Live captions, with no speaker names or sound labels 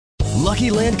Lucky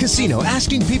Land Casino,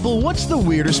 asking people, what's the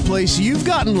weirdest place you've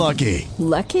gotten lucky?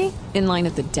 Lucky? In line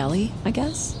at the deli, I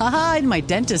guess? Aha, in my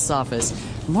dentist's office.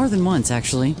 More than once,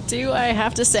 actually. Do I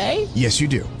have to say? Yes, you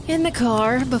do. In the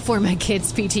car before my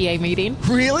kids' PTA meeting.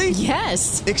 Really?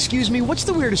 Yes. Excuse me, what's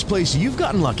the weirdest place you've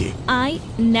gotten lucky? I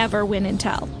never win and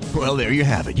tell. Well, there you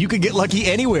have it. You can get lucky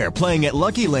anywhere, playing at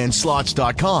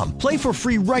LuckyLandSlots.com. Play for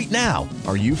free right now.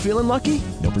 Are you feeling lucky?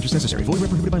 No purchase necessary. Void where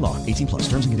prohibited by law. 18+.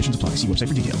 Terms and conditions apply. See website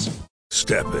for details.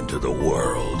 Step into the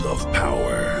world of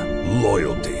power,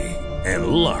 loyalty, and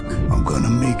luck. I'm gonna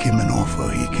make him an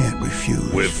offer he can't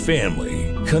refuse. With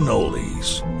family,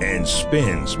 cannolis, and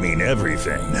spins mean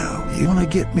everything. Now, you wanna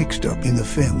get mixed up in the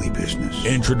family business.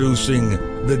 Introducing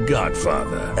The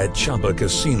Godfather at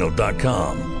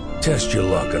ChumbaCasino.com. Test your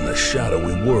luck in the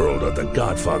shadowy world of The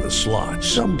Godfather slot.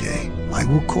 Someday, I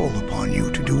will call upon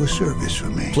you to do a service for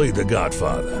me. Play The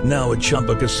Godfather, now at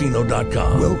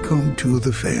ChumbaCasino.com. Welcome to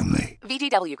the family.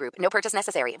 VGW Group. No purchase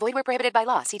necessary. Void where prohibited by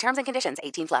law. See terms and conditions.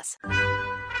 18+.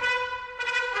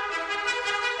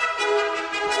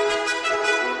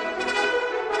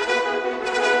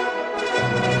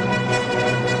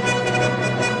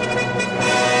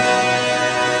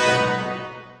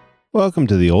 Welcome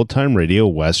to the Old Time Radio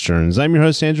Westerns. I'm your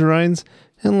host, Andrew Rhines,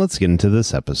 and let's get into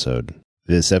this episode.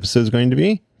 This episode is going to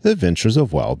be The Adventures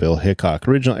of Wild Bill Hickok.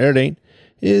 Original air date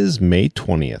is May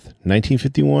 20th,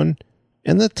 1951,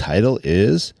 and the title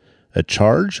is A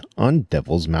Charge on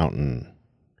Devil's Mountain.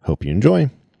 Hope you enjoy.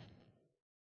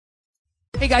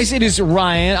 Hey guys, it is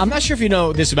Ryan. I'm not sure if you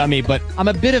know this about me, but I'm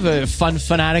a bit of a fun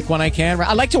fanatic when I can.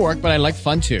 I like to work, but I like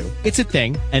fun too. It's a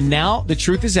thing. And now the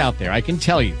truth is out there. I can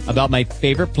tell you about my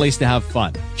favorite place to have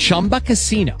fun. Chumba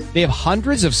Casino. They have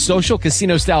hundreds of social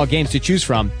casino style games to choose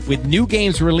from with new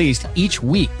games released each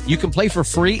week. You can play for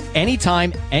free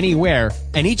anytime, anywhere.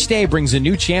 And each day brings a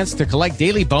new chance to collect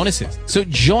daily bonuses. So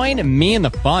join me in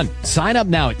the fun. Sign up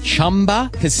now at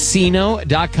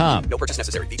ChumbaCasino.com. No purchase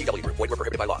necessary. VGW Group. Void where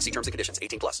prohibited by law. See terms and conditions.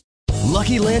 18+.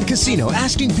 Lucky Land Casino,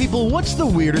 asking people, what's the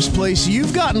weirdest place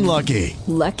you've gotten lucky?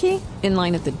 Lucky? In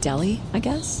line at the deli, I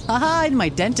guess? Aha, in my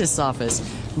dentist's office.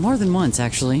 More than once,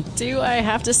 actually. Do I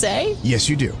have to say? Yes,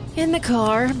 you do. In the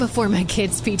car before my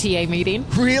kids' PTA meeting.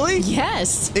 Really?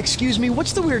 Yes. Excuse me,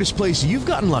 what's the weirdest place you've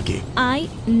gotten lucky? I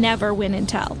never win and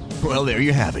tell. Well, there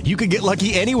you have it. You can get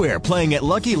lucky anywhere, playing at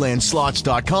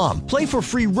LuckyLandSlots.com. Play for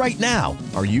free right now.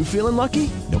 Are you feeling lucky?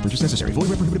 No purchase necessary. Void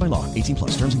where prohibited by law.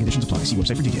 18+. Terms and conditions apply. See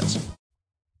website for details.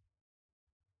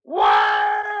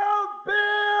 Wild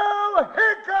Bill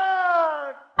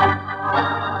Hickok!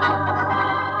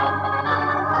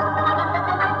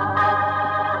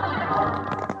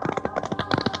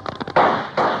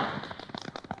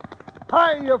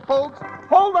 Hi, you folks.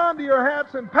 Hold on to your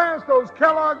hats and pass those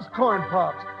Kellogg's Corn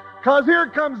Pops. 'Cause here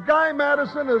comes Guy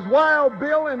Madison as Wild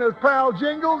Bill and his pal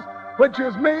Jingles, which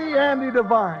is me, Andy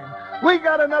Devine. We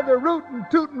got another rootin'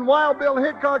 tootin' Wild Bill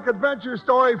Hickok adventure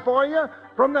story for you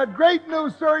from that great new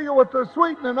cereal with the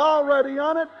sweetening already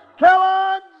on it,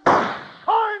 Kellogg's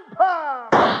Corn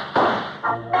Pops!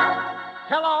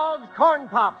 Kellogg's Corn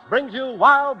Pops brings you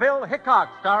Wild Bill Hickok,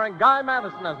 starring Guy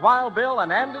Madison as Wild Bill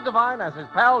and Andy Devine as his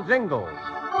pal Jingles.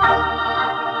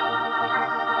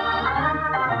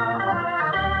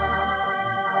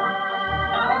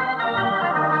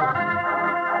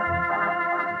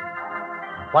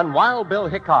 When Wild Bill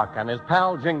Hickok and his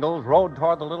pal Jingles rode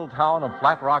toward the little town of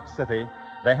Flat Rock City,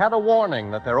 they had a warning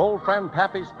that their old friend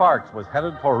Pappy Sparks was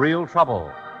headed for real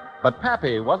trouble. But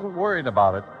Pappy wasn't worried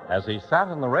about it as he sat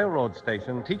in the railroad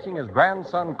station teaching his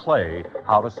grandson Clay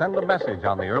how to send a message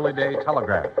on the early day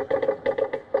telegraph.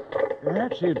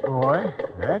 That's it, boy.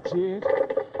 That's it.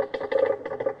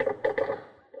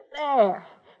 There.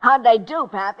 How'd they do,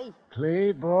 Pappy?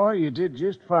 Clay, boy, you did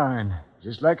just fine.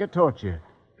 Just like I taught you.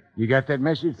 You got that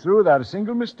message through without a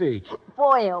single mistake.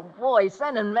 Boy, oh boy,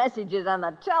 sending messages on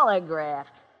the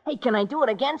telegraph. Hey, can I do it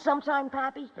again sometime,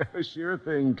 Pappy? Sure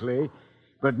thing, Clay.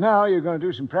 But now you're going to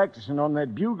do some practicing on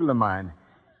that bugle of mine.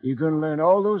 You're going to learn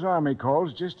all those Army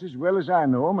calls just as well as I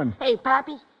know them. And... Hey,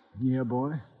 Pappy? Yeah,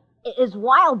 boy? Is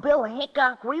Wild Bill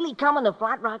Hickok really coming to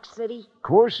Flat Rock City? Of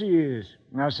course he is.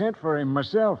 I sent for him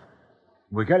myself.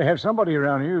 We got to have somebody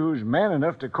around here who's man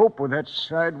enough to cope with that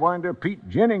sidewinder Pete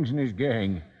Jennings and his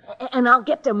gang. And I'll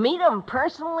get to meet him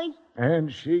personally?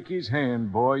 And shake his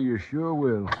hand, boy. You sure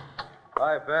will.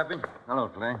 Hi, Pappy. Hello,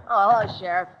 Clay. Oh, hello,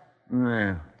 Sheriff.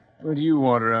 Well, what do you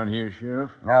want around here, Sheriff?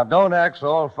 Now, don't act so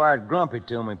all-fired grumpy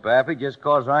to me, Pappy, just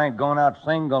 'cause I ain't going out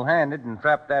single-handed and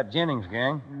trap that Jennings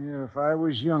gang. Yeah, if I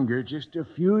was younger, just a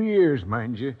few years,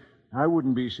 mind you, I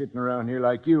wouldn't be sitting around here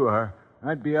like you are.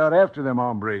 I'd be out after them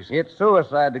hombres. It's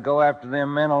suicide to go after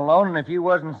them men alone, and if you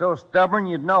wasn't so stubborn,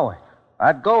 you'd know it.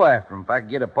 I'd go after him if I could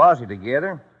get a posse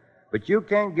together. But you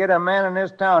can't get a man in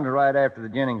this town to ride after the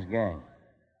Jennings gang.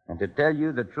 And to tell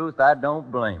you the truth, I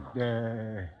don't blame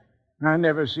him. I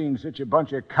never seen such a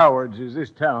bunch of cowards as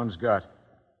this town's got.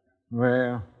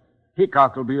 Well,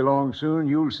 Hickok will be along soon.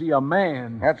 You'll see a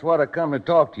man. That's what I come to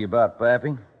talk to you about,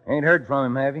 Pappy. Ain't heard from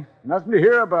him, have you? Nothing to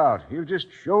hear about. He'll just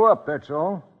show up, that's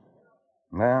all.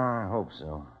 No, I hope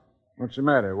so. What's the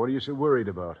matter? What are you so worried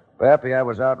about? Pappy, I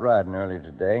was out riding earlier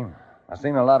today. I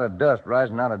seen a lot of dust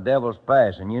rising out of Devil's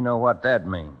Pass, and you know what that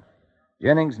means.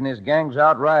 Jennings and his gang's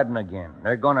out riding again.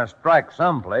 They're going to strike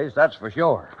someplace, that's for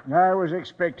sure. I was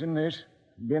expecting this.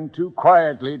 Been too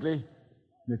quiet lately.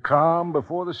 The calm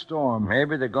before the storm.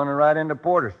 Maybe they're going to ride into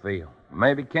Portersfield.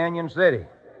 Maybe Canyon City.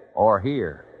 Or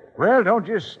here. Well, don't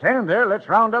just stand there. Let's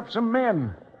round up some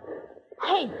men.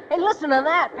 Hey, listen to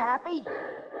that, Pappy.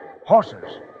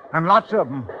 Horses. And lots of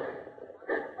them.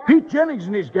 Pete Jennings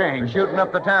and his gang. They're shooting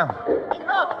up the town. Hey,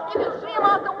 look, you can see them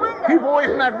out the window. Keep away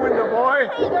from that window, boy.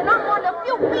 Hey, they're not more than a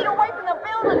few feet away from the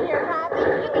building here, Pappy.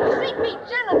 You can see Pete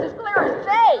Jennings as clear as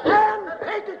day. And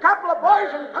take a couple of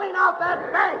boys and clean out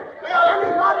that bank.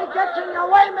 Anybody gets in your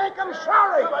way, make them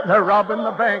sorry. They're robbing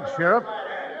the bank, Sheriff.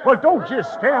 Well, don't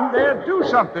just stand there. Do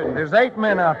something. There's 8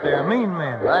 men out there, mean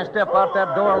men. If I step out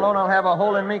that door alone, I'll have a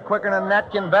hole in me quicker than a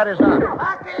napkin bat is on.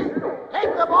 Packy,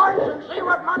 take the boys and see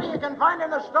what money you can find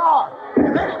in the store.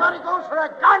 If anybody goes for a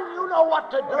gun, you know what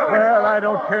to do. Well, I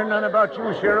don't care none about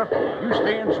you, Sheriff. You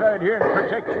stay inside here and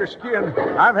protect your skin.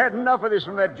 I've had enough of this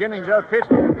from that Jennings outfit.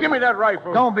 Give me that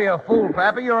rifle. Don't be a fool,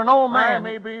 Pappy. You're an old man. I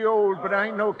may be old, but I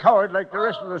ain't no coward like the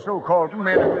rest of the so-called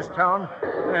men in this town.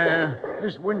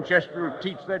 This Winchester will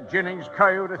teach that Jennings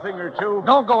coyote a thing or two.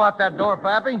 Don't go out that door,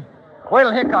 Pappy. Wait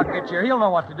till Hickok gets here. He'll know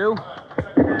what to do.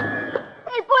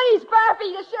 Hey, please,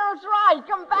 Pappy, the sheriff's right.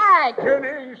 Come back.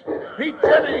 Jennings! Pete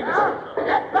Jennings!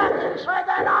 Get back inside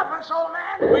that office, old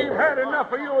man. We've had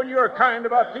enough of you and your kind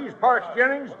about these parts,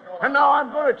 Jennings, and now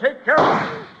I'm going to take care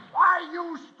of you. Why,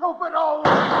 you stupid old...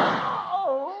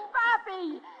 Oh,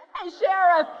 Pappy! Hey,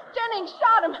 Sheriff, Jennings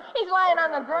shot him. He's lying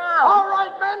on the ground. All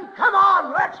right, men, come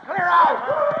on. Let's clear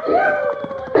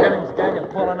out. Jennings' gang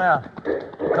is pulling out.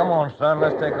 Come on, son.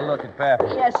 Let's take a look at Pappy.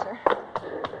 Yes, sir.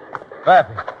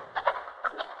 Pappy.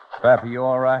 Pappy, you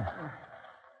all right?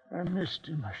 I missed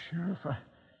him, Sheriff.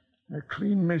 I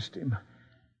clean missed him.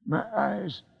 My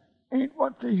eyes ain't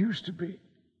what they used to be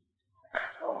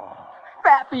at all.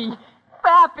 Pappy!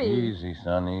 Pappy! Easy,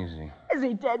 son, easy. Is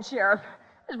he dead, Sheriff?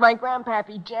 Is my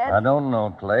grandpappy dead? I don't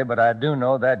know, Clay, but I do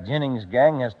know that Jennings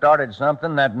gang has started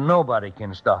something that nobody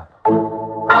can stop.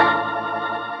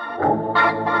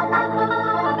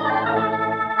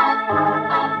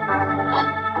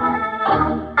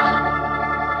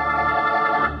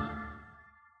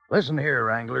 Listen here,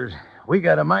 Wranglers. We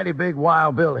got a mighty big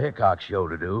Wild Bill Hickok show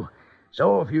to do.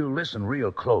 So if you listen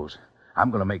real close,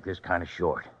 I'm going to make this kind of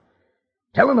short.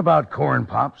 Telling about corn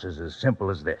pops is as simple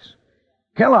as this.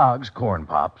 Kellogg's Corn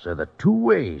Pops are the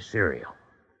two-way cereal.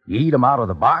 You eat them out of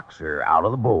the box or out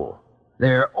of the bowl.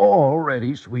 They're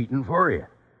already sweetened for you.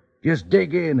 Just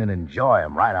dig in and enjoy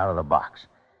them right out of the box.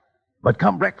 But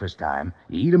come breakfast time,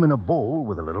 you eat them in a bowl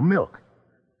with a little milk.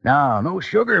 Now, no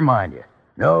sugar, mind you.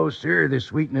 No, sir, the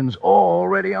sweetening's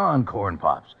already on Corn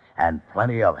Pops, and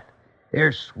plenty of it.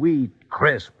 They're sweet,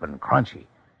 crisp, and crunchy,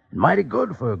 and mighty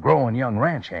good for growing young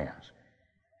ranch hands.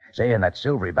 Saying that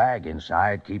silvery bag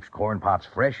inside keeps Corn Pops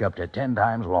fresh up to 10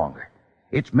 times longer.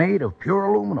 It's made of pure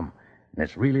aluminum, and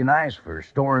it's really nice for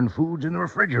storing foods in the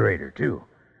refrigerator, too.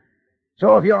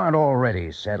 So if you aren't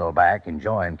already settled back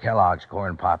enjoying Kellogg's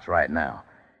Corn Pops right now,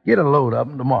 get a load of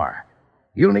them tomorrow.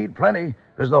 You'll need plenty,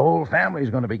 because the whole family's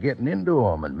going to be getting into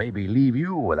them and maybe leave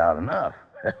you without enough.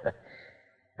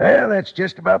 Well, that's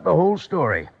just about the whole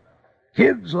story.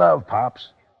 Kids love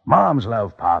Pops, moms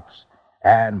love Pops,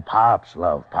 and Pops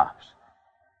love Pops.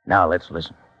 Now let's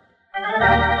listen.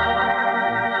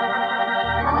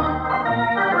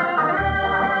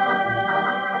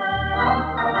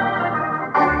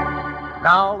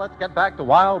 Now let's get back to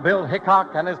Wild Bill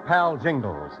Hickok and his pal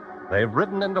Jingles. They've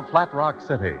ridden into Flat Rock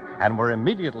City and were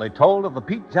immediately told of the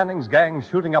Pete Jennings gang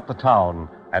shooting up the town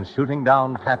and shooting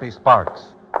down Pappy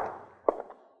Sparks.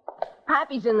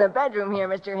 Pappy's in the bedroom here,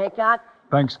 Mr. Hickok.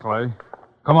 Thanks, Clay.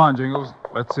 Come on, Jingles.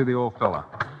 Let's see the old fella.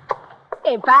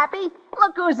 Hey, Pappy,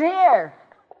 look who's here.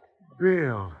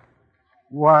 Bill.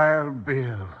 Wild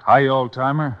Bill. Hi,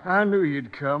 old-timer. I knew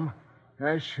you'd come.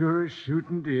 I sure as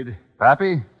shooting did.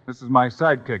 Pappy, this is my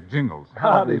sidekick, Jingles.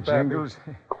 Howdy, Jingles.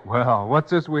 Well,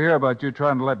 what's this we hear about you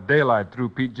trying to let daylight through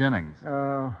Pete Jennings?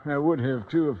 I would have,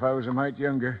 too, if I was a mite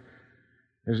younger.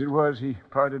 As it was, he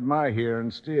parted my hair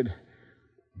instead.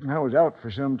 I was out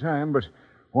for some time, but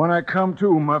When I come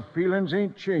to, my feelings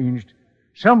ain't changed.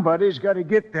 Somebody's got to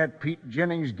get that Pete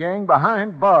Jennings gang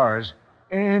behind bars,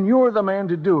 and you're the man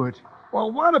to do it.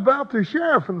 Well, what about the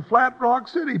sheriff in Flat Rock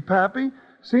City, Pappy?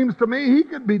 Seems to me he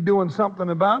could be doing something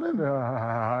about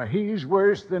it. He's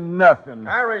worse than nothing.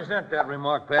 I resent that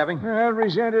remark, Pappy.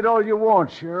 Resent it all you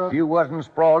want, Sheriff. If you wasn't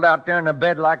sprawled out there in a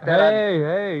bed like that,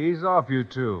 Hey, ease off, you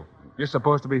two. You're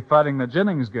supposed to be fighting the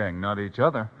Jennings gang, not each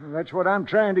other. That's what I'm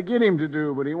trying to get him to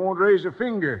do, but he won't raise a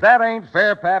finger. That ain't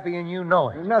fair, Pappy, and you know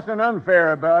it. There's nothing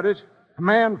unfair about it. A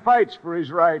man fights for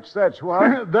his rights, that's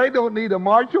why. They don't need a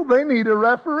marshal, they need a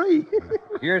referee.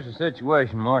 Here's the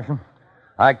situation, Marshal.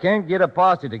 I can't get a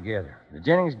posse together. The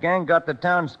Jennings gang got the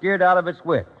town scared out of its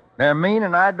wit. They're mean,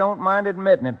 and I don't mind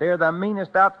admitting it. They're the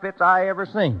meanest outfits I ever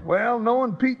seen. Well,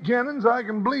 knowing Pete Jennings, I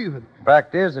can believe it.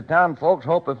 Fact is, the town folks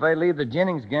hope if they leave the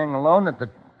Jennings gang alone, that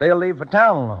they'll leave the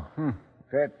town alone.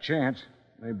 Fat chance.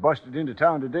 They busted into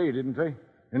town today, didn't they?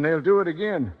 And they'll do it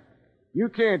again. You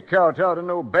can't kowtow to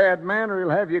no bad man, or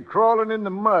he'll have you crawling in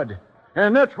the mud.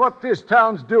 And that's what this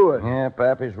town's doing. Yeah,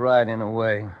 Pappy's right in a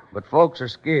way. But folks are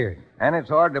scared, and it's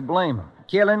hard to blame them.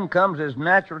 Killing comes as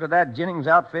natural to that Jennings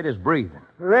outfit as breathing.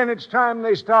 Then it's time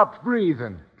they stopped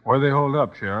breathing. Where they hold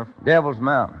up, Sheriff? Devil's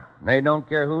Mountain. They don't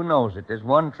care who knows it. There's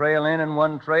one trail in and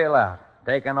one trail out.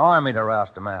 Take an army to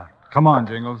roust them out. Come on,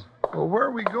 Jingles. Well, where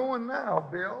are we going now,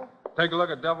 Bill? Take a look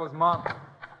at Devil's Mountain.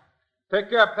 Take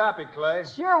care of Pappy, Clay.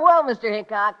 Sure will, Mr.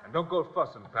 Hickok. And don't go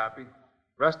fussing, Pappy.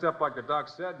 Rest up like the doc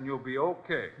said, and you'll be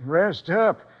okay. Rest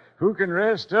up? Who can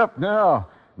rest up now?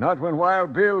 Not when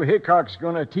Wild Bill Hickok's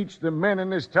going to teach the men in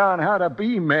this town how to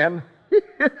be men.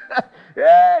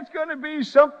 Yeah, it's going to be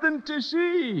something to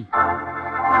see.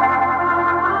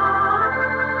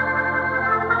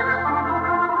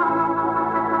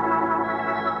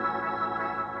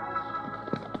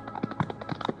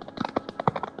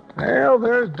 Well,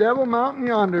 there's Devil Mountain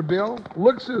yonder, Bill.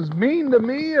 Looks as mean to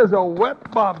me as a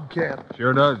wet bobcat.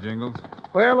 Sure does, Jingles.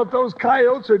 Well, if those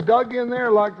coyotes are dug in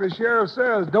there like the sheriff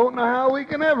says, don't know how we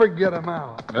can ever get them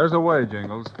out. There's a way,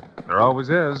 Jingles. There always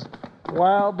is.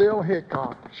 Wild Bill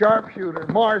Hickok, sharpshooter,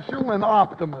 marshal, and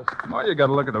optimist. Well, you got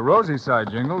to look at the rosy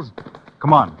side, Jingles.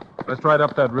 Come on. Let's ride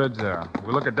up that ridge there.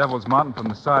 We'll look at Devil's Mountain from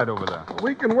the side over there.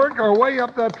 We can work our way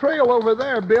up that trail over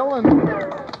there, Bill,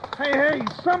 and... Hey,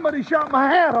 somebody shot my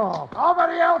hat off.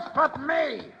 Nobody else but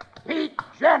me, Pete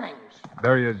Jennings.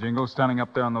 There he is, Jingles, standing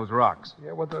up there on those rocks.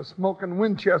 Yeah, with a smoking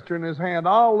Winchester in his hand.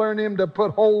 I'll learn him to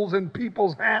put holes in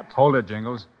people's hats. Hold it,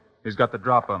 Jingles. He's got the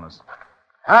drop on us.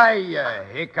 Hiya,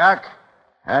 Hickok.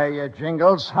 Hiya,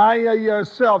 Jingles. Hiya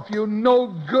yourself, you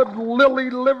no-good,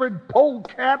 lily-livered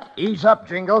polecat. Ease up,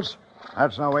 Jingles.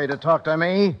 That's no way to talk to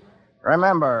me.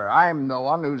 Remember, I'm the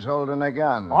one who's holding the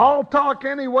gun. I'll talk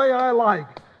any way I like.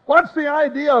 What's the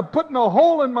idea of putting a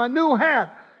hole in my new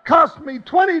hat? Cost me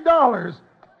 $20.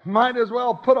 Might as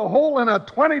well put a hole in a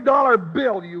 $20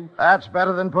 bill, you... That's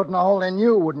better than putting a hole in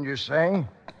you, wouldn't you say? And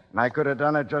I could have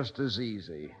done it just as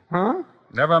easy. Huh?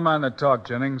 Never mind the talk,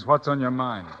 Jennings. What's on your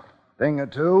mind? Thing or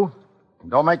two.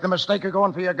 Don't make the mistake of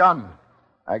going for your gun.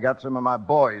 I got some of my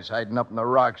boys hiding up in the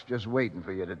rocks just waiting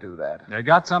for you to do that. You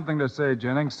got something to say,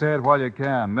 Jennings. Say it while you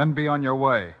can. Then be on your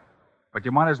way. But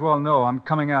you might as well know I'm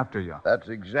coming after you. That's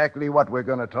exactly what we're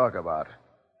going to talk about.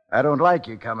 I don't like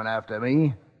you coming after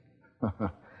me.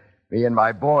 Me and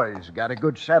my boys got a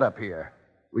good setup here.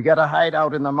 We got a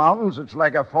hideout in the mountains. It's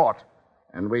like a fort.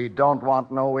 And we don't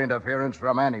want no interference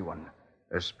from anyone,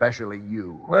 especially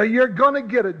you. Well, you're going to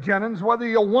get it, Jennings, whether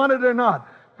you want it or not.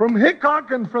 From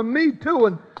Hickok and from me,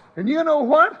 too. And you know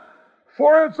what?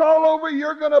 Before it's all over,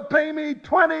 you're going to pay me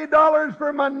 $20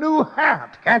 for my new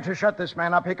hat. Can't you shut this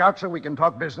man up, Hickok, so we can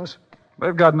talk business?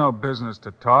 They've got no business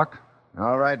to talk.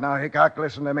 All right, now, Hickok,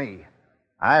 listen to me.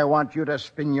 I want you to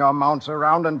spin your mounts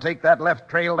around and take that left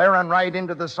trail there and ride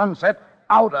into the sunset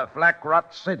out of Flat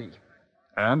Rock City.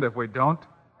 And if we don't?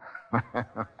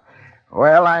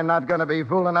 Well, I'm not going to be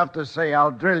fool enough to say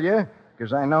I'll drill you,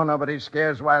 because I know nobody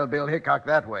scares Wild Bill Hickok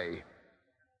that way.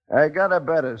 I got a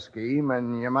better scheme,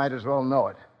 and you might as well know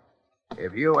it.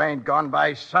 If you ain't gone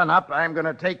by sunup, I'm going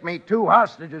to take me 2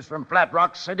 hostages from Flat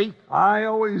Rock City. I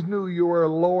always knew you were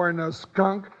lowering a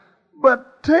skunk,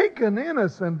 but taking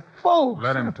innocent folks...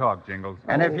 Let him talk, Jingles.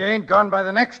 And if you ain't gone by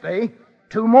the next day,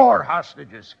 2 more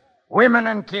hostages. Women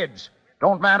and kids.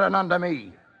 Don't matter none to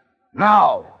me.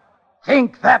 Now,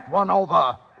 think that one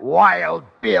over, Wild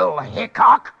Bill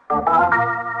Hickok.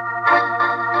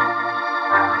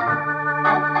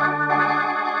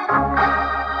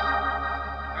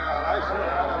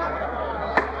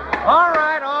 All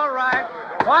right.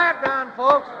 Quiet down,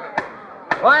 folks.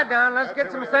 Quiet down. Let's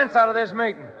get some sense out of this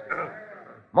meeting.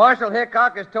 Marshal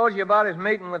Hickok has told you about his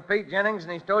meeting with Pete Jennings,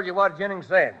 and he's told you what Jennings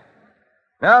said.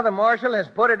 Now the marshal has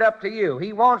put it up to you.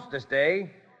 He wants to stay,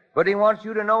 but he wants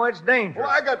you to know it's dangerous. Well,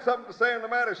 I got something to say on the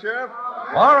matter, Sheriff.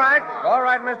 All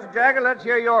right, Mr. Jagger, let's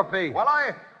hear your piece. Well,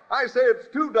 I say it's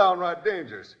too downright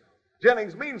dangerous.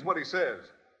 Jennings means what he says.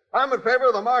 I'm in favor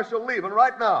of the marshal leaving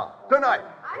right now, tonight.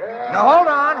 Now,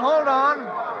 hold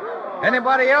on.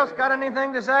 Anybody else got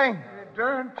anything to say?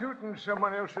 Darn tootin',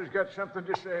 someone else has got something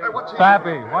to say.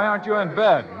 Pappy, why aren't you in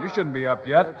bed? You shouldn't be up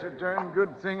yet. That's a darn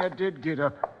good thing I did get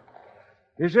up.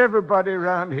 Is everybody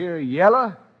around here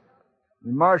yellow?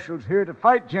 The marshal's here to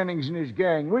fight Jennings and his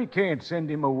gang. We can't send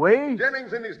him away.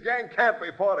 Jennings and his gang can't be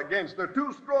fought against. They're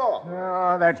too strong.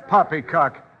 Oh, that's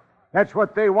poppycock. That's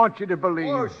what they want you to believe.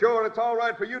 Oh, sure, it's all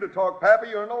right for you to talk, Pappy.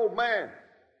 You're an old man.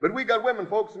 But we got women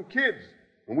folks and kids.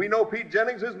 And we know Pete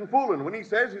Jennings isn't fooling when he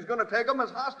says he's going to take them as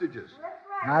hostages.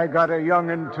 I got a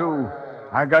young'un, too.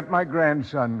 I got my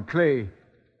grandson, Clay.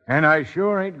 And I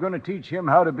sure ain't going to teach him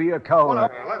how to be a coward.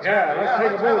 Let's take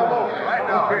a vote right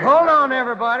now. Okay. Hold on,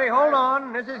 everybody. Hold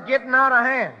on. This is getting out of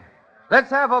hand. Let's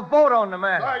have a vote on the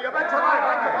matter. You betcha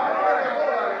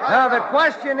right. Now, the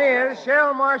question is,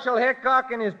 shall Marshal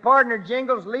Hickok and his partner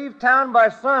Jingles leave town by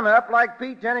sunup like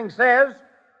Pete Jennings says,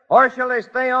 or shall they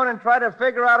stay on and try to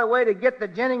figure out a way to get the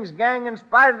Jennings gang in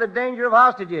spite of the danger of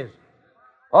hostages?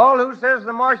 All who says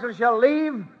the marshal shall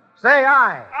leave, say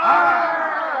aye.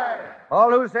 Aye. All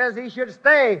who says he should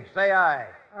stay, say aye.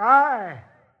 Aye.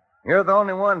 You're the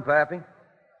only one, Pappy.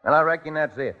 And I reckon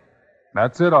that's it.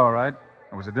 That's it, all right.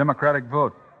 It was a Democratic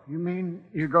vote. You mean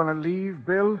you're going to leave,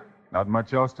 Bill? Not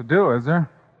much else to do, is there?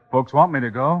 Folks want me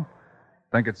to go.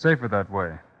 Think it's safer that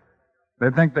way. They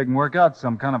think they can work out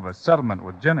some kind of a settlement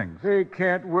with Jennings. They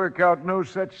can't work out no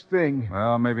such thing.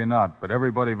 Well, maybe not, but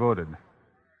everybody voted.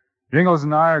 Jingles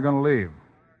and I are going to leave.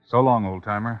 So long,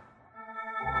 old-timer.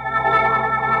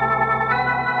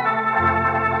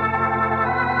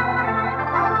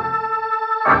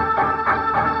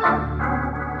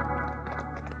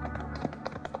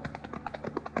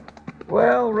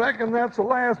 Well, reckon that's the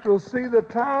last we'll see the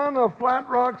town of Flat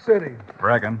Rock City.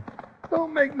 Reckon.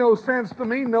 Don't make no sense to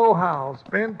me nohow.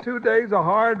 Spend 2 days of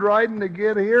hard riding to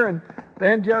get here and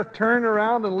then just turn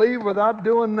around and leave without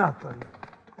doing nothing.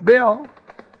 Bill,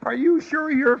 are you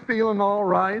sure you're feeling all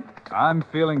right? I'm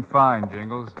feeling fine,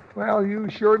 Jingles. Well, you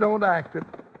sure don't act it.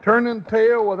 Turning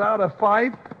tail without a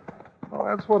fight? Well,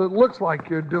 that's what it looks like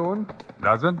you're doing.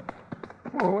 Does it?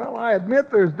 Well, I admit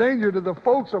there's danger to the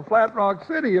folks of Flat Rock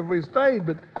City if we stayed,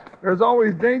 but there's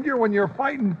always danger when you're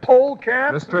fighting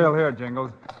polecats. This trail here,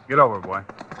 Jingles. Get over, boy.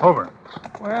 Over.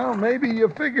 Well, maybe you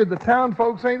figured the town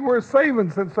folks ain't worth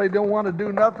saving since they don't want to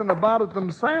do nothing about it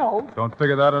themselves. Don't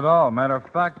figure that at all. Matter of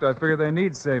fact, I figure they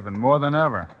need saving more than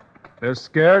ever. They're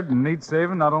scared and need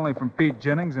saving not only from Pete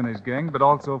Jennings and his gang, but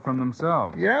also from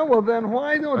themselves. Yeah, well then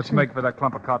why don't Let's you... make for that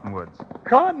clump of cottonwoods.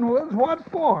 Cottonwoods? What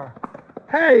for?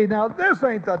 Hey, now this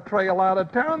ain't the trail out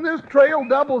of town. This trail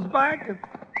doubles back and...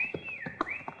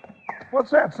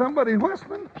 What's that? Somebody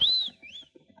whistling?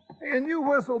 And you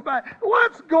whistle back.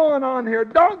 What's going on here?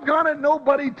 Doggone it,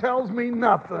 nobody tells me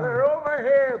nothing. They're over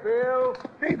here, Bill.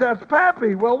 Hey, that's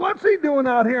Pappy. Well, what's he doing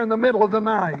out here in the middle of the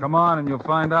night? Come on and you'll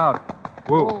find out.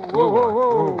 Whoa,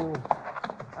 whoa.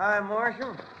 Hi,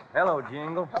 Marshal. Hello,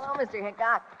 Jingle. Hello, Mr.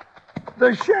 Hickok.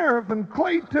 The sheriff and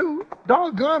Clay, too.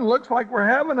 Doggone, looks like we're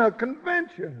having a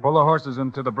convention. Pull the horses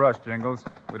into the brush, Jingles.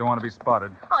 We don't want to be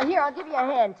spotted. Oh, here, I'll give you a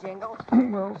hand, Jingles.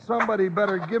 Well, somebody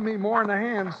better give me more than a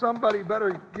hand. Somebody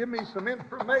better give me some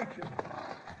information.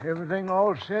 Everything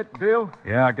all set, Bill?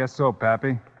 Yeah, I guess so,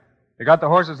 Pappy. You got the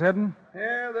horses hidden?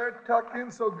 Yeah, they're tucked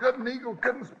in so good an eagle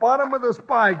couldn't spot them with a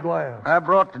spyglass. I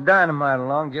brought the dynamite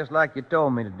along just like you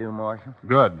told me to do, Marshal.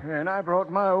 Good. And I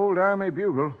brought my old army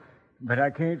bugle, but I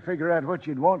can't figure out what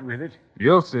you'd want with it.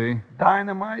 You'll see.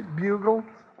 Dynamite bugle?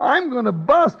 I'm going to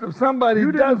bust if somebody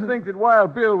You doesn't... didn't think that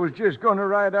Wild Bill was just going to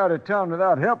ride out of town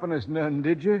without helping us none,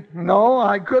 did you? No,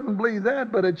 I couldn't believe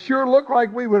that, but it sure looked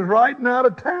like we was riding out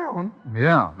of town.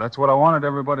 Yeah, that's what I wanted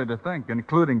everybody to think,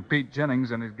 including Pete Jennings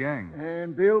and his gang.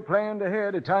 And Bill planned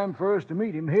ahead a time for us to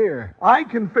meet him here. I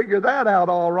can figure that out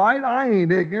all right. I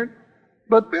ain't ignorant.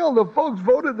 But, Bill, the folks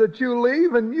voted that you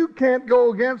leave, and you can't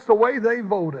go against the way they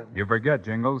voted. You forget,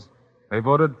 Jingles. They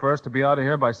voted for us to be out of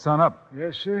here by sunup.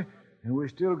 Yes, sir. And we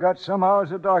still got some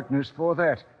hours of darkness for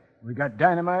that. We got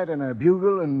dynamite and a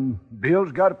bugle, and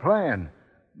Bill's got a plan.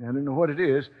 I don't know what it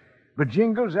is, but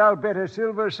Jingles, I'll bet a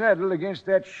silver saddle against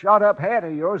that shot-up hat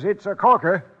of yours. It's a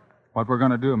corker. What we're going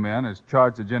to do, man, is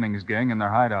charge the Jennings gang in their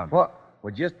hideout. What?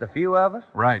 With just a few of us?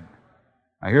 Right.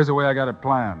 Now, here's the way I got it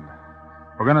planned.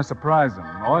 We're going to surprise them.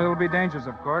 Oh, it'll be dangerous,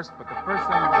 of course, but the first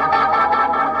thing...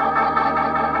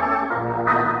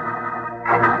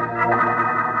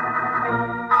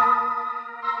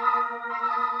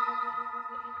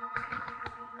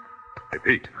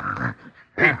 Pete.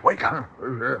 Pete, wake up.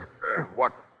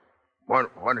 What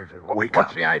is it?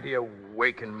 What's the idea of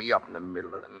waking me up in the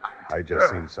middle of the night? I just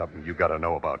seen something you got to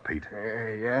know about, Pete.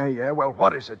 Yeah. Well,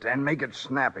 what is it then? Make it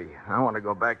snappy. I want to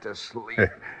go back to sleep.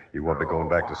 You won't be going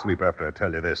back to sleep after I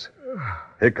tell you this.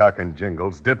 Hickok and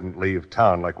Jingles didn't leave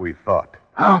town like we thought.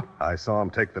 Huh? I saw them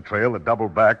take the trail that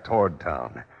doubled back toward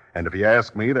town. And if you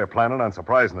ask me, they're planning on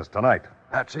surprising us tonight.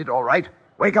 That's it, all right.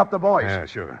 Wake up the boys. Yeah,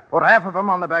 sure. Put half of them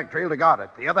on the back trail to guard it,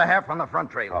 the other half on the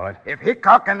front trail. All right. If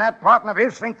Hickok and that partner of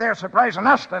his think they're surprising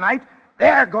us tonight,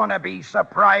 they're going to be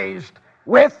surprised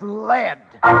with lead.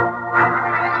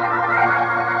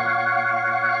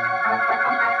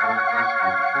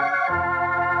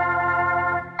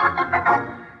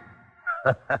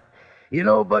 You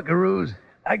know, buckaroos,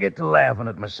 I get to laughing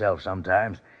at myself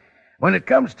sometimes. When it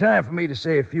comes time for me to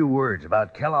say a few words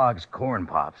about Kellogg's Corn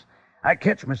Pops, I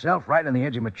catch myself right on the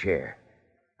edge of my chair.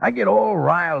 I get all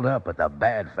riled up at the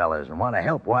bad fellas and want to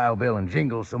help Wild Bill and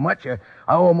Jingles so much I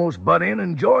almost butt in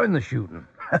and join the shooting.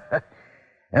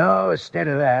 No, instead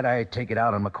of that, I take it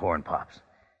out on my Corn Pops,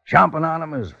 chomping on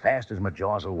them as fast as my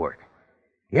jaws will work.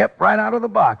 Yep, right out of the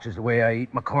box is the way I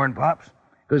eat my Corn Pops,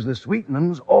 because the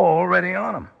sweetening's already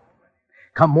on them.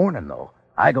 Come morning, though,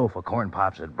 I go for Corn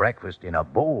Pops at breakfast in a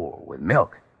bowl with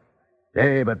milk.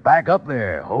 Hey, but back up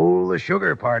there. Hold the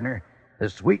sugar, partner. The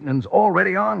sweetening's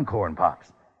already on Corn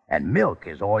Pops, and milk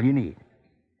is all you need.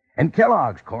 And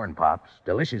Kellogg's Corn Pops,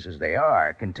 delicious as they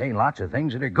are, contain lots of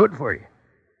things that are good for you.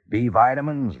 B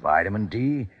vitamins, vitamin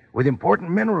D, with important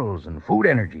minerals and food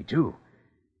energy, too.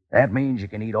 That means you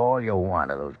can eat all you want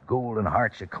of those golden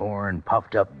hearts of corn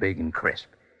puffed up big and crisp.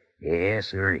 Yes,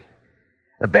 sirree.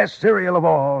 The best cereal of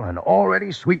all, and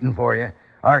already sweetened for you,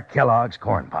 are Kellogg's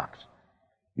Corn Pops.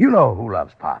 You know who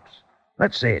loves Pops.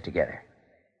 Let's say it together.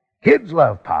 Kids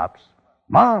love Pops,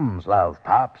 moms love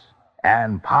Pops,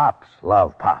 and Pops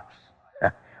love Pops.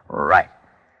 Right.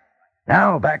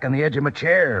 Now back on the edge of my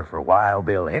chair for Wild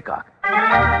Bill Hickok.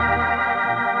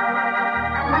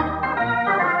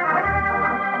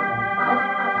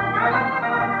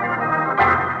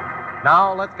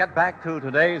 Now let's get back to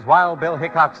today's Wild Bill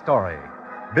Hickok story.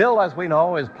 Bill, as we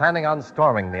know, is planning on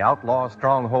storming the outlaw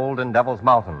stronghold in Devil's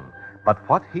Mountain. But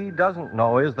what he doesn't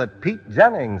know is that Pete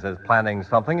Jennings is planning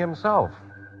something himself.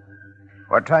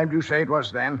 What time do you say it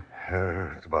was, Dan?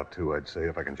 It's about 2, I'd say,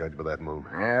 if I can judge by that moon.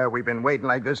 Yeah, we've been waiting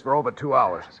like this for over 2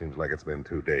 hours. Seems like it's been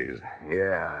 2 days.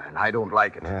 Yeah, and I don't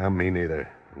like it. Me neither.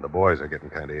 And the boys are getting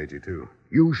kind of edgy, too.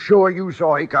 You sure you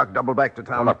saw Hickok double back to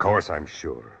town? Well, of course I'm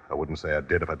sure. I wouldn't say I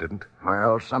did if I didn't.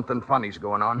 Well, something funny's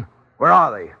going on. Where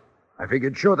are they? I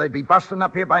figured sure they'd be busting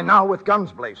up here by now with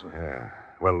guns blazing. Yeah.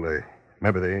 Well,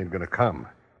 maybe they ain't going to come.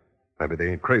 Maybe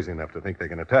they ain't crazy enough to think they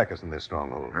can attack us in this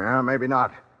stronghold. Yeah, maybe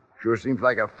not. Sure seems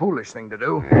like a foolish thing to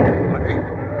do. Hey,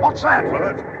 what's that?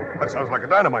 Well, that sounds like a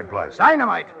dynamite blast.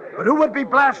 Dynamite? But who would be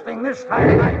blasting this time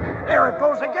of night? There it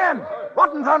goes again.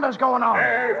 What in thunder's going on?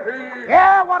 Hey, Pete.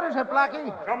 Yeah, what is it,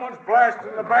 Blackie? Someone's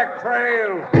blasting the back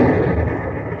trail.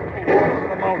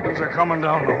 The mountains are coming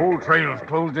down. The whole trail's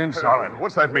closed in solid.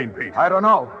 What's that mean, Pete? I don't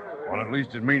know. Well, at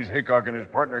least it means Hickok and his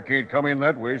partner can't come in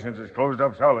that way since it's closed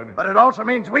up solid. But it also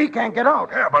means we can't get out.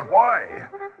 Yeah, but why?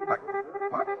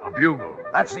 A bugle.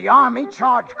 That's the Army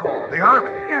charge call. The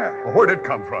Army? Yeah. Well, where'd it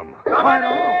come from? I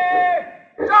don't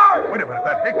know. Charge! Wait a minute,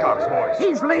 that Hickok's voice.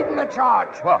 He's leading the charge.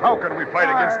 Well, how can we fight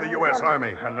against the U.S.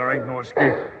 Army? And there ain't no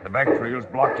escape. The back trail's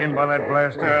blocked in by that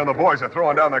blast. Yeah, and the boys are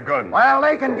throwing down their guns. Well,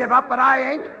 they can give up, but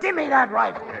I ain't. Give me that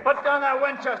rifle. Put down that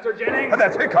Winchester, Jennings.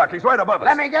 That's Hickok. He's right above us.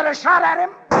 Let me get a shot at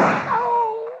him.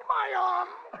 Oh, my arm.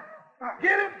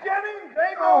 Get him, Jennings.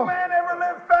 Ain't no man ever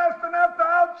lived fast enough to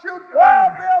outshoot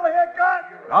Wild Bill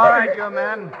Hickok. All right, you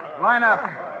men. Line up.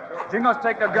 Jingles,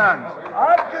 take the guns.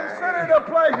 I'd consider it a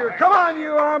pleasure. Come on,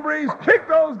 you hombres. Kick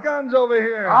those guns over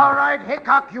here. All right,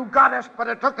 Hickok, you got us, but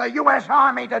it took the U.S.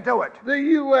 Army to do it. The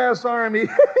U.S. Army.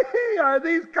 Are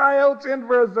these coyotes in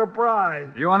for a surprise?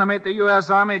 You want to meet the U.S.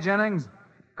 Army, Jennings?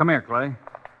 Come here, Clay.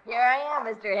 Here I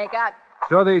am, Mr. Hickok.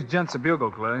 Show these gents a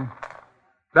bugle, Clay.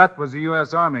 That was the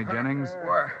U.S. Army, Jennings.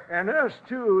 And us,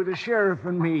 too, the sheriff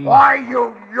and me. Why,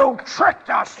 you tricked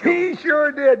us. He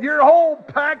sure did. Your whole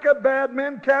pack of bad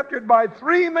men captured by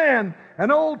 3 men,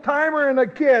 an old-timer and a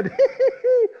kid.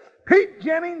 Pete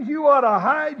Jennings, you ought to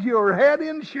hide your head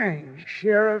in shame.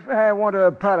 Sheriff, I want to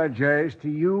apologize to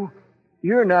you.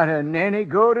 You're not a nanny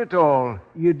goat at all.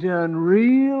 You done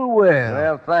real well.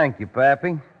 Well, thank you,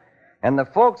 Pappy. And the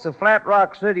folks of Flat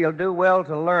Rock City will do well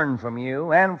to learn from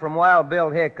you and from Wild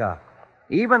Bill Hickok.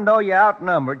 Even though you're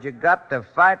outnumbered, you got to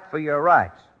fight for your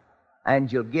rights.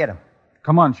 And you'll get 'em.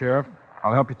 Come on, Sheriff.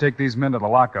 I'll help you take these men to the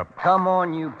lockup. Come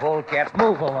on, you polecats.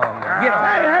 Move along there. Get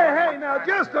 'em. Hey, now. now,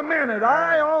 just a minute.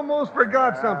 I almost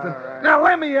forgot something. Now,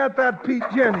 let me at that Pete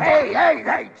Jennings.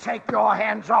 Hey, take your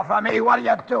hands off of me. What are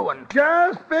you doing?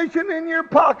 Just fishing in your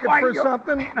pocket Why, for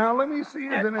something. Now, let me see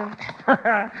it.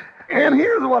 And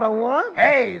here's what I want.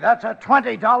 Hey, that's a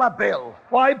 $20 bill.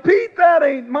 Why, Pete, that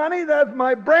ain't money. That's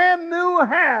my brand new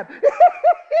hat.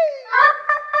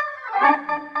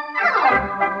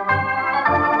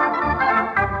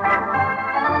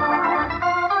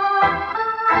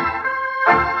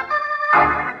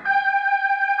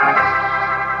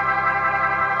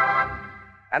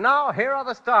 And now, here are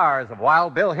the stars of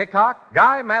Wild Bill Hickok,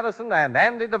 Guy Madison, and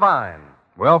Andy Devine.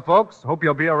 Well, folks, hope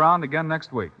you'll be around again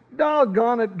next week.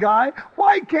 Doggone it, Guy.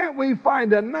 Why can't we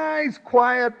find a nice,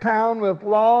 quiet town with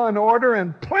law and order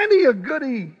and plenty of good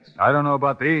eats? I don't know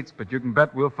about the eats, but you can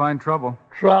bet we'll find trouble.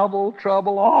 Trouble,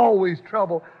 always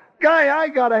trouble. Guy, I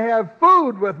gotta have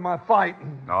food with my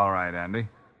fighting. All right, Andy.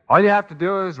 All you have to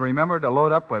do is remember to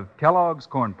load up with Kellogg's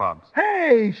Corn Pops.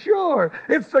 Hey, sure.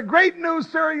 It's the great new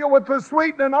cereal with the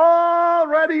sweetening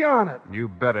already on it. You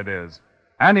bet it is.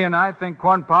 Andy and I think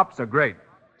Corn Pops are great.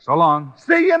 So long.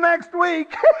 See you next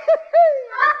week.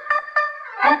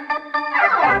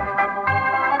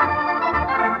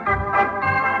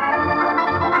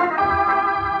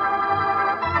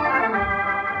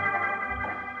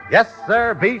 Yes,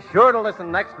 sir. Be sure to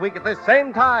listen next week at this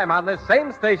same time on this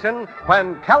same station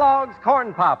when Kellogg's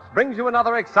Corn Pops brings you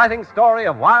another exciting story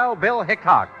of Wild Bill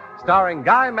Hickok, starring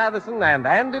Guy Madison and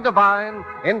Andy Devine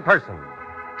in person.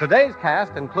 Today's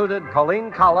cast included Colleen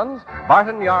Collins,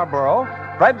 Barton Yarborough,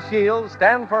 Fred Shields,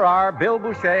 Stan Farrar, Bill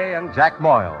Boucher, and Jack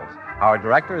Moyles. Our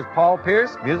director is Paul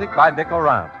Pierce, music by Dick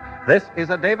Orant. This is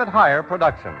a David Heyer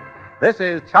production. This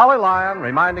is Charlie Lyon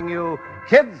reminding you,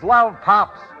 kids love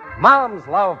Pops, moms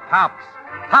love Pops,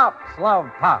 Pops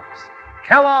love Pops.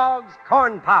 Kellogg's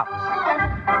Corn Pops.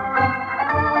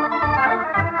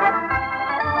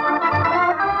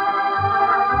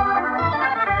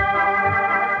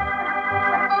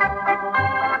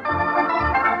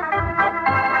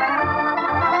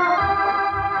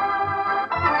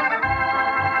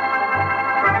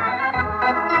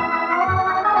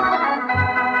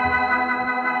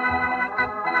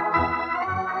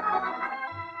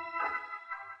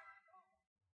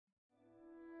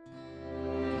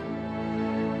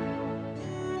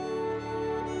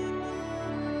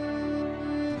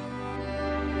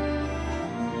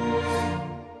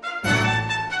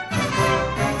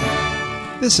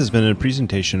 This has been a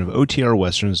presentation of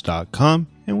OTRWesterns.com,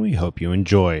 and we hope you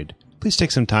enjoyed. Please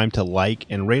take some time to like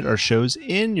and rate our shows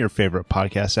in your favorite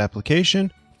podcast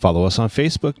application. Follow us on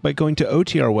Facebook by going to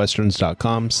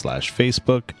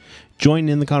OTRWesterns.com/Facebook. Join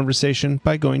in the conversation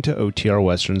by going to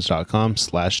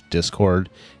OTRWesterns.com/Discord.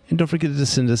 And don't forget to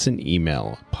send us an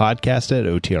email,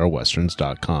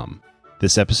 podcast@OTRWesterns.com.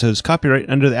 This episode is copyright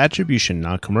under the attribution,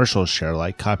 non-commercial, share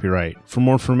alike copyright. For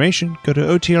more information, go to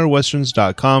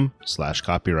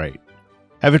OTRWesterns.com/copyright.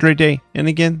 Have a great day, and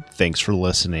again, thanks for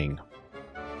listening.